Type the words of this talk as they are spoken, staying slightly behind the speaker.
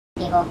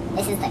People,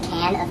 this is the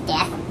can of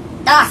death.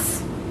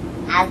 DOS!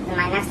 As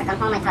my next to come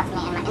home, I talk to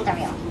me in my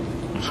interview.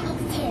 That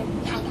makes two,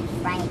 kind of.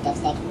 Brian, you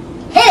dipstick.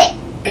 Hit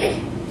it!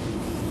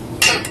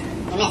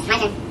 You missed. My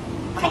turn.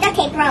 Okay. Duct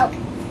tape broke.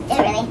 Is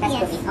it really? That's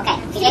spooky. Okay.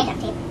 PJ? Duct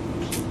tape.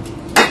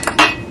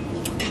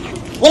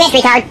 You missed,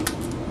 retard.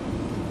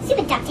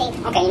 Stupid duct tape.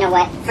 Okay, you know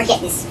what? Forget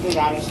this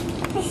screwdrivers.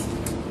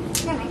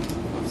 Never mind.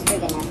 Screw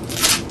good enough.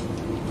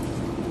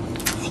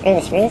 Screw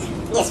the screws?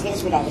 Yes, screw the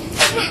screwdrivers.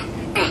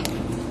 Hey.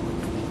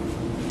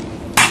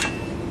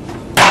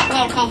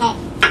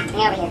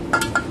 Get over here.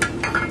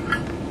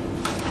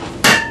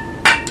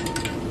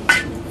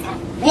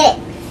 Hit it.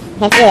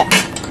 Can't see it.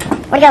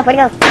 Where'd it go? I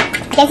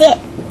can't see it.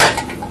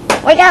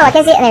 Where'd it go? I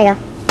can't see it. There you go.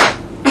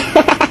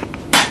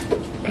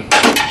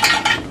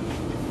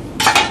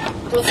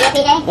 Can you see it,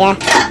 PJ? Yeah.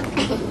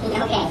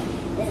 Okay.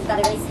 This is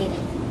probably really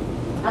stupid.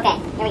 Okay,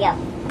 here we go.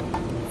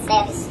 Stay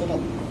up is stupid.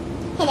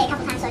 Hit it a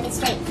couple times so I get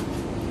straight.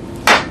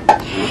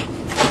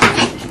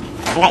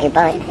 I got your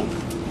bullet.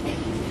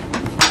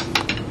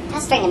 I'll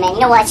straighten it, man.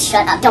 You know what?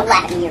 Shut up. Don't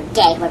laugh at me. You're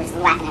gay. Whoever's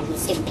laughing at me. You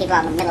stupid people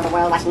out in the middle of the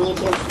world watching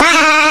YouTube.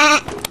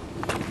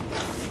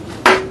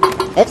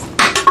 Oops.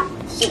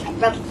 Shoot, I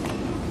broke it.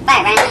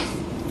 Fire, Brian.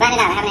 Find it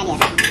out. I have an idea.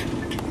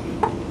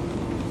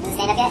 Does it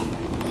stand up yet?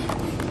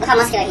 Look how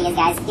muscular he is,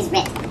 guys. He's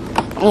ripped.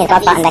 I need a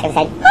golf ball on the back of his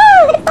head. Look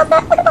at the golf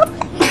ball.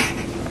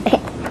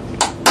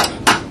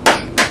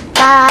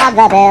 Bob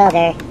the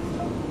Builder.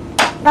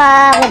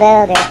 Bob the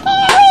Builder. Can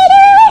we do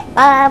it?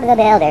 Bob the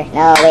Builder.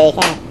 No, we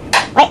can't.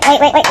 Wait. There you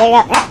go.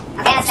 Yeah.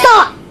 Okay, let's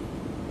stop!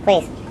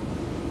 Please.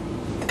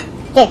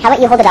 Here, how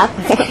about you hold the dog?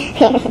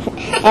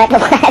 I'll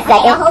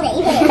hold it.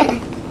 You hit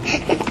it.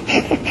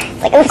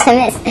 It's like, oops, I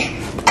missed.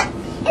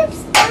 Oops,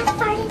 I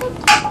farted.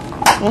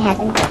 It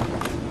happened.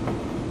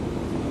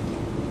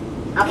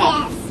 Okay.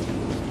 Yes.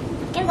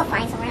 I'm gonna go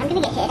flying somewhere. I'm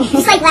gonna get hit.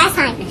 Just like last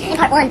time in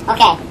part 1.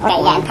 Okay,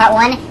 yeah. In part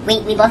 1,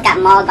 we both got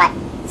mauled by...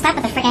 Stop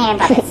with the freaking hand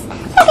puppets.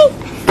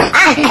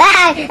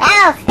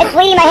 Ow! It's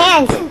bleeding my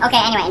hands. Okay,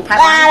 anyway, in part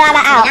 1, if you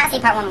did not see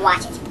part 1,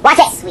 watch it. Watch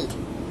it! Sweet.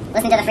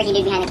 Listen to the freaky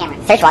dude behind the camera.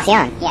 Search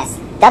Wasion. Yes.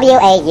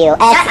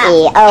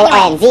 WAUSEONZQYC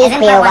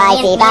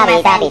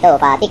Bobby Bobby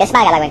Topa Tika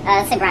Smagalawan.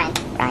 Say Brian.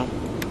 Brian.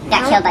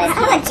 Got killed by this.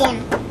 How about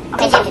Jim?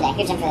 Okay, Jim today.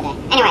 Here's Jim for the day.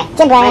 Anyway,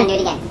 Jim Brian. We're gonna do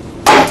it again.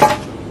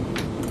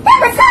 That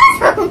was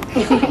awesome!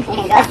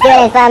 Let's do it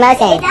in slow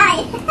motion. It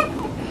died.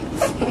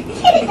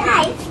 It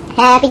died.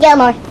 Happy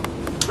Gilmore.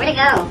 Where'd it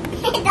go?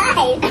 It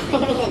died.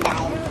 It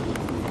died.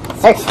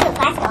 Search.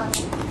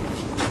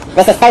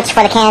 This is search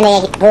for the can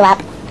they blew up.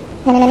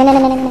 That would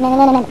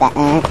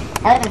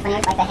have been funny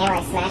if like the hammer I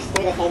smashed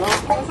through the table.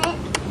 What is it?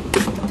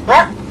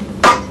 Well.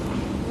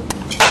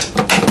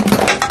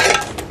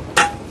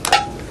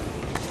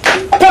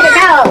 Paper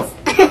towels!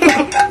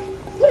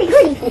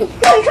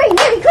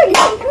 You're recording.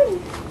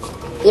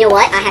 You know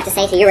what I have to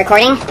say to your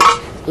recording?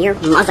 Your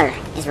mother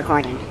is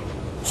recording.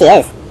 She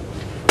is.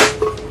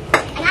 I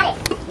got it.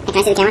 Hey, can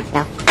I see the camera?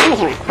 No. See the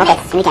camera. Okay,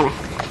 see the camera.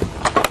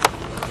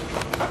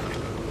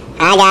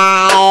 Hi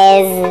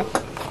guys!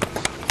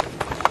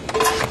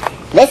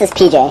 This is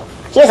PJ.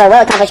 He is our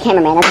well-accomplished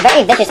cameraman that's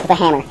very vicious with a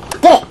hammer.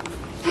 Get it!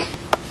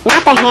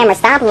 Not the hammer.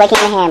 Stop licking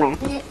the hammer.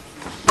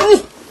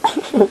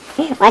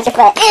 Watch your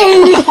foot.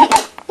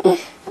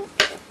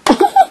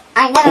 I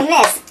never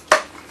miss.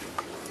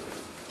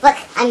 Look,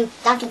 I'm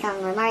Donkey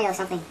Kong or Mario or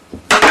something.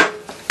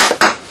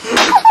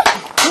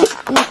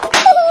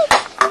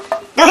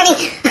 Don't hit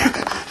me!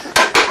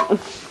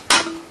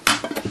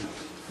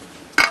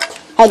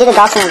 Hey, do the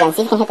golf swing again.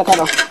 See if you can hit the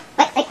table.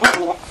 Wait, let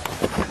me do it.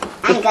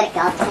 I'm good at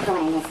golf, except for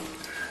when I miss.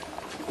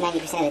 90%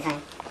 of the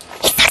time.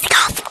 He sucks at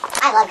golf.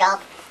 I love golf.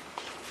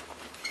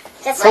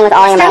 Just swing with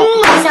all your might.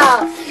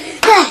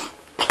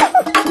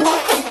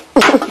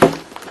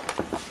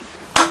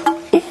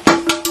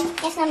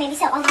 Yes, no, maybe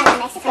so. I'll have in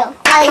Mexico.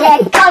 Oh yeah,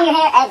 comb your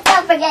hair and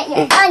don't forget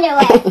your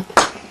underwear.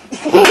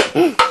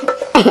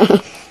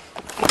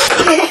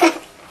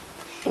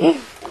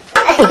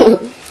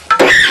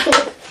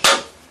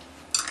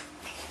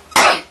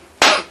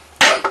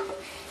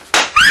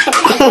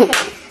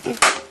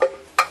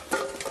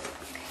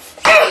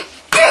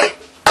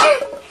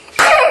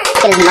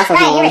 Get his muscles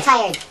in. You're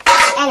retired.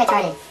 And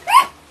retarded.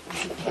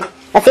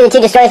 Let's see the 2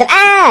 destroyers of...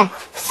 Ah!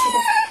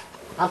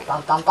 Here's a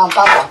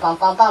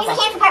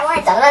can for part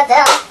 1.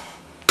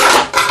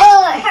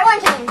 Part 1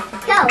 can.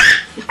 Go.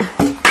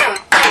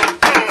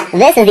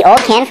 This is the old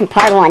can from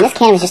part 1. This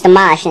can was just a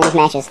mosh in these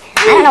matches.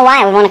 I don't know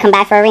why I would want to come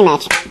back for a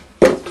rematch.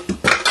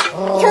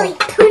 Totally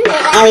poon.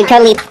 And we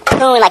totally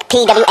poon like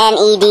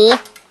P-W-N-E-D.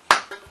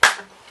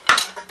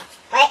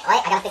 Wait,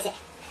 I gotta fix it.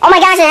 Oh my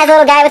gosh, it has a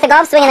little guy with a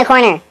golf swing in the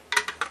corner.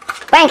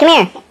 Brian, come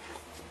here.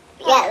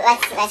 Yeah, that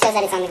shows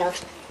that it's on the go.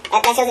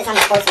 That shows it's on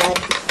the sports mode.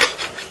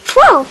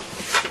 Whoa!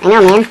 I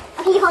know, man.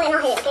 Okay, you hold it and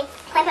I'll hit it, okay?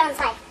 Climb it on the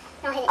side.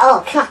 I'll hit it.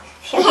 Oh, come on.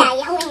 Yeah,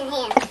 you hold it in your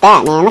hand. Look at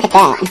that, man. Look at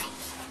that.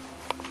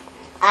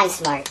 I'm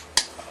smart.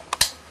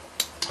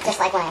 Just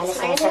like when I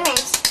understand. Smarter than a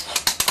wrench.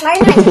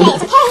 Smarter than a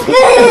wrench. Okay,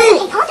 it's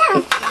okay. Calm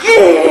down.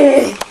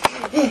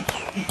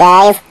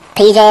 Guys,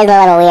 PJ is a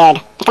little weird.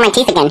 Look at my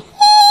teeth again.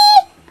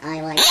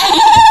 I like it.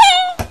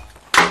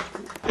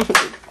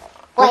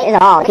 is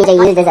all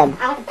PJ used as a... I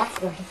want the butt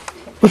screwer.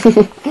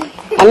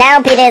 And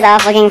now PJ is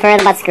off looking for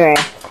the butt screwer.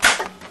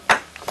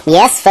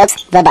 Yes,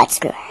 folks, the butt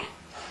screwer.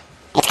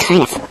 It's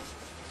kind of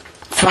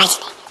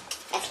frightening.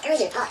 That screws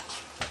your butt.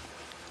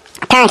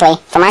 Apparently,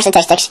 from our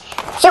statistics,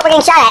 shoot, we're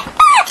getting shot at.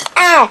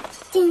 Ah!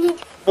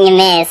 You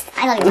missed.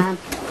 I love your mom.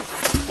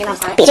 Your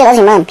mom's hot. PJ loves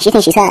your mom. She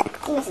thinks she's hot.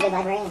 She makes a good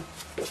librarian.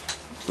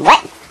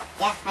 What?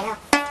 Yeah, I know.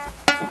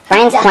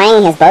 Brian's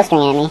twanging his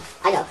bowstring at me.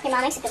 I know. Your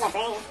mom makes a good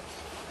librarian.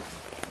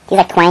 He's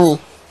like twangy.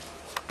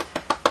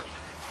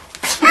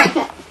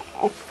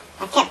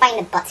 I can't find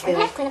the butt screw. I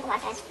have clinical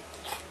podcast.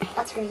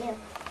 Butt screw you.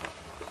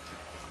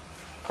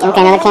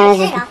 Okay, another camera.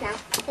 Turn it off now.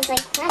 It's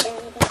like, not doing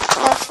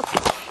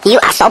anything. You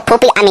are so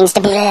poopy, I mean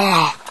to be. Turn it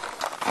off.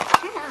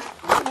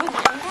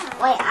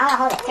 Wait, I'll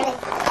hold it. Turn it.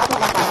 Open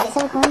it up. Is it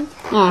silicone?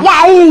 Yeah.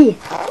 Yeah!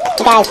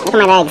 You guys, look at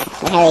my legs.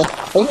 They're hairy.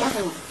 See?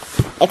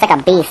 It's like a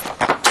beast.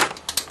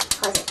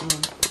 Close it.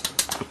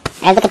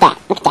 Alright, look at that.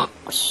 Look at that.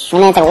 And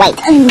then it's like white.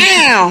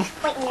 Ah!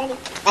 Wait, nerdy.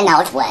 I know,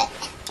 it's wet.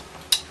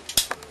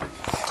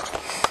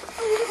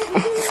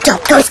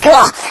 Don't go to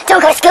school!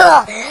 Don't go to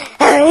school!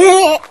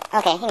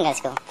 Okay, he can go to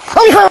school.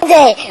 Only for one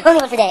day! Only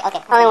one for day.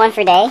 Okay, only one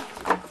for day?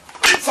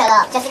 Shut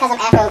up. Just because I'm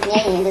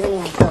Afro-Canadian doesn't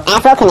mean I'm cool.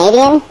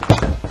 Afro-Canadian?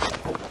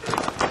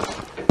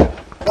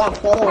 Yeah,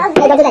 Canadian.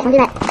 Hey, don't do that, don't do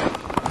that.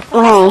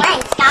 Okay.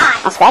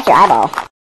 I'll scratch your eyeball.